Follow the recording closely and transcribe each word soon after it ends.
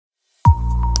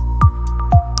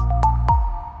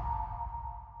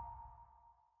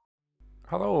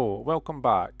Hello, welcome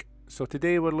back. So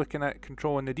today we're looking at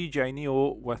controlling the DJI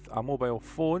NEO with a mobile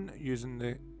phone using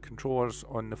the controllers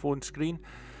on the phone screen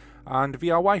and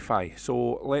via Wi-Fi.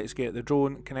 So let's get the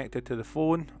drone connected to the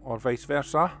phone or vice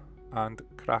versa and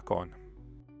crack on.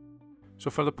 So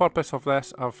for the purpose of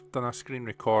this, I've done a screen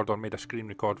record or made a screen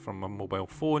record from my mobile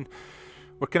phone.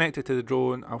 We're connected to the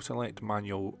drone. I'll select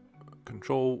manual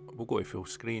control. We'll go to full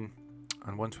screen,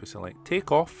 and once we select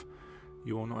takeoff,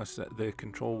 you will notice that the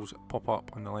controls pop up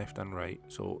on the left and right.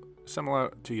 So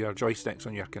similar to your joysticks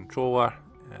on your controller,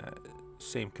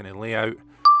 same kind of layout.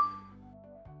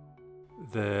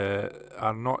 They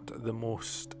are not the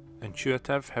most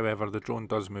intuitive, however the drone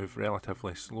does move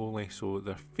relatively slowly, so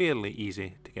they're fairly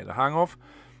easy to get the hang of.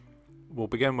 We'll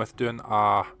begin with doing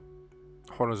a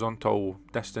horizontal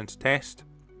distance test.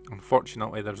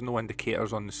 Unfortunately, there's no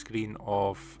indicators on the screen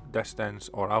of distance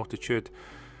or altitude,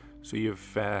 so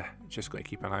you've just got to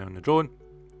keep an eye on the drone.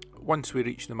 Once we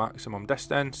reach the maximum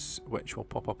distance, which will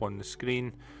pop up on the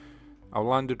screen, I'll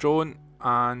land the drone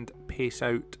and pace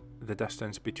out the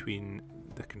distance between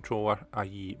the controller,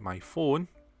 i.e. my phone.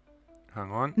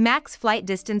 Hang on. Max flight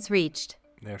distance reached.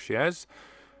 There she is.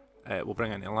 We'll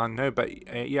bring it into land now,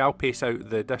 but yeah, I'll pace out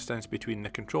the distance between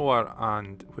the controller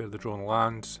and where the drone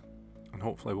lands, and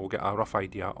hopefully we'll get a rough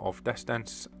idea of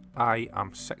distance. I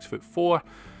am 6'4",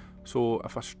 so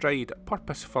if I stride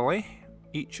purposefully,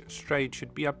 each stride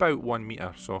should be about 1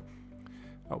 metre, so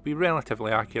it'll be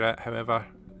relatively accurate, however,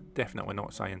 definitely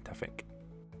not scientific.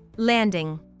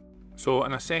 Landing. So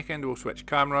in a second we'll switch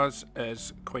cameras. It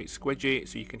is quite squidgy,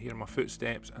 so you can hear my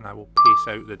footsteps, and I will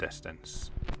pace out the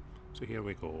distance. So here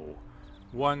we go.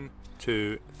 1,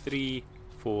 2, 3,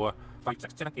 4, 5,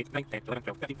 6, 7, 8, 9, 10, 11,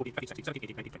 12, 13, 14, 15, 16, 17,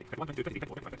 18, 19, 20,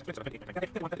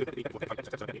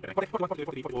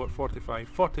 21, 45,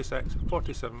 46,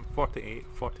 47, 48,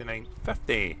 49,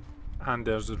 50. And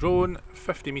there's the drone,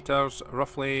 50 metres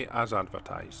roughly as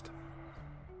advertised.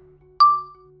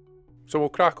 So we'll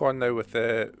crack on now with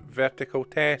the vertical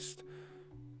test.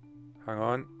 Hang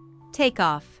on.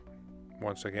 Takeoff.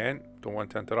 Once again, don't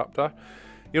want to interrupt her.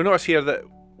 You'll notice here that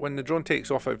when the drone takes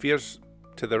off, it veers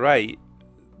to the right.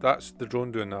 That's the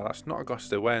drone doing that. That's not a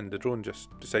gust of wind. The drone just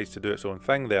decides to do its own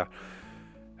thing there.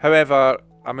 However,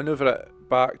 I manoeuvre it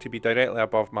back to be directly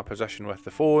above my position with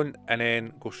the phone and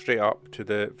then go straight up to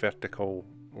the vertical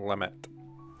limit.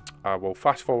 I will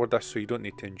fast forward this so you don't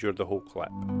need to endure the whole clip.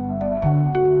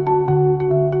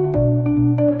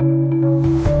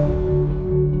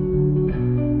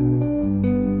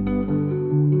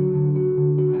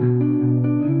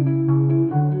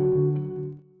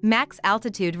 Max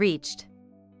altitude reached.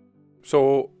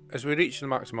 So as we reach the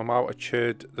maximum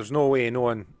altitude, there's no way of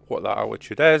knowing what that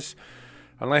altitude is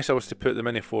unless I was to put the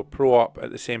Mini 4 Pro up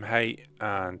at the same height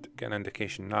and get an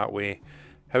indication that way.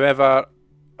 However,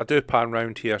 I do pan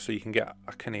round here so you can get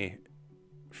a kind of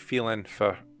feeling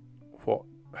for what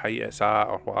height it's at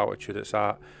or what altitude it's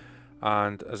at,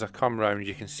 and as I come round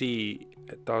you can see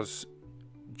it does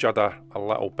judder a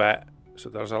little bit, so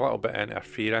there's a little bit of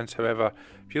interference. However,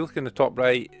 if you look in the top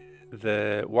right,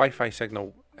 the Wi-Fi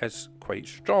signal is quite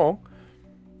strong,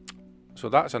 so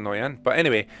that's annoying. But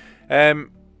anyway,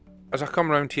 as I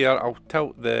come around here, I'll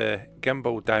tilt the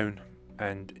gimbal down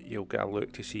and you'll get a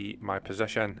look to see my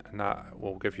position, and that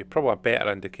will give you probably a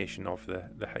better indication of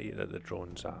the height that the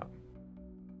drone's at.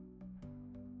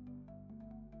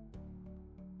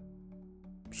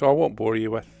 So I won't bore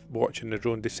you with watching the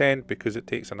drone descend because it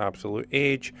takes an absolute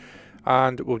age,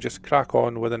 and we'll just crack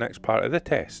on with the next part of the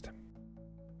test.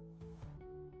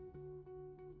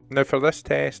 Now for this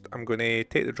test, I'm going to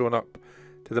take the drone up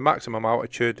to the maximum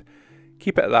altitude,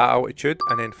 keep it at that altitude,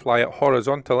 and then fly it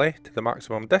horizontally to the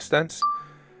maximum distance.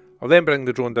 I'll then bring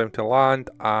the drone down to land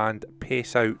and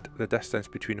pace out the distance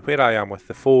between where I am with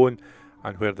the phone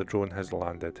and where the drone has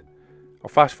landed. I'll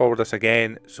fast forward this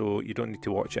again so you don't need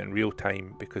to watch it in real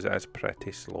time because it is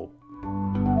pretty slow.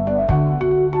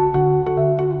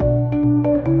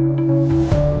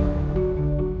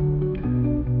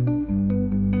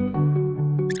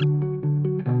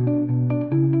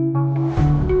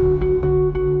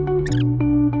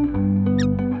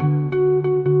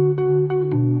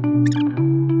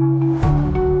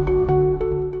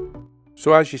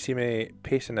 So as you see me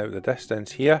pacing out the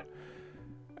distance here,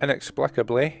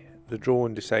 inexplicably the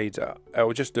drone decides it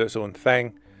will just do its own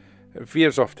thing. It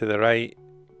veers off to the right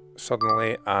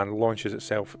suddenly and launches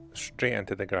itself straight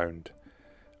into the ground.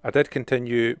 I did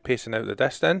continue pacing out the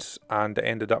distance and it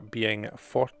ended up being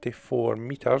 44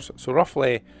 metres, so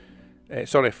roughly,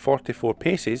 44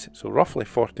 paces, so roughly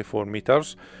 44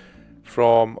 metres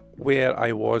from where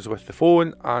I was with the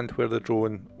phone and where the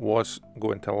drone was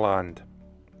going to land.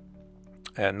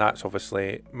 and that's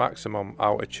obviously maximum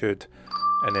altitude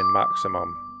and then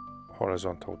maximum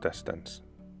horizontal distance.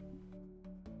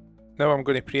 Now I'm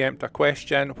going to preempt a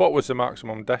question. What was the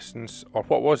maximum distance, or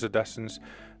what was the distance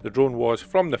the drone was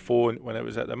from the phone when it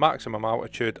was at the maximum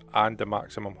altitude and the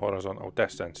maximum horizontal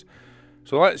distance?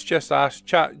 So let's just ask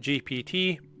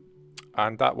ChatGPT,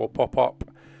 and that will pop up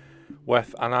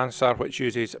with an answer which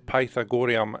uses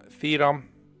Pythagorean theorem,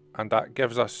 and that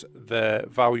gives us the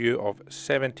value of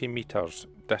 70 meters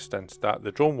distance that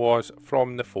the drone was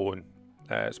from the phone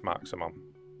at its maximum.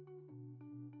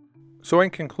 So in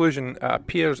conclusion, it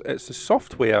appears it's the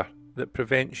software that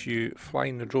prevents you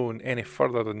flying the drone any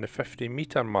further than the 50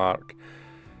 meter mark.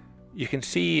 You can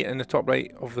see in the top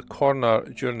right of the corner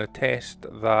during the test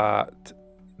that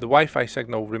the Wi-Fi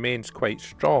signal remains quite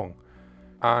strong,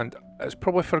 and it's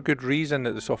probably for good reason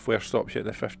that the software stops you at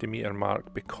the 50 meter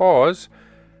mark, because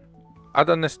I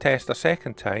done this test a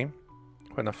second time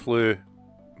when I flew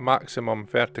maximum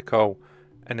vertical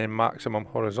and then maximum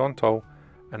horizontal,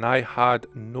 and I had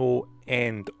no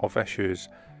end of issues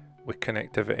with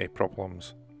connectivity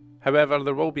problems. However,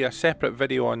 there will be a separate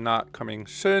video on that coming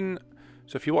soon,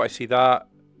 so if you want to see that,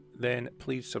 then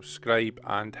please subscribe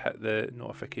and hit the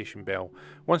notification bell.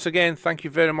 Once again, thank you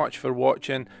very much for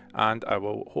watching, and I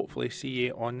will hopefully see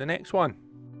you on the next one.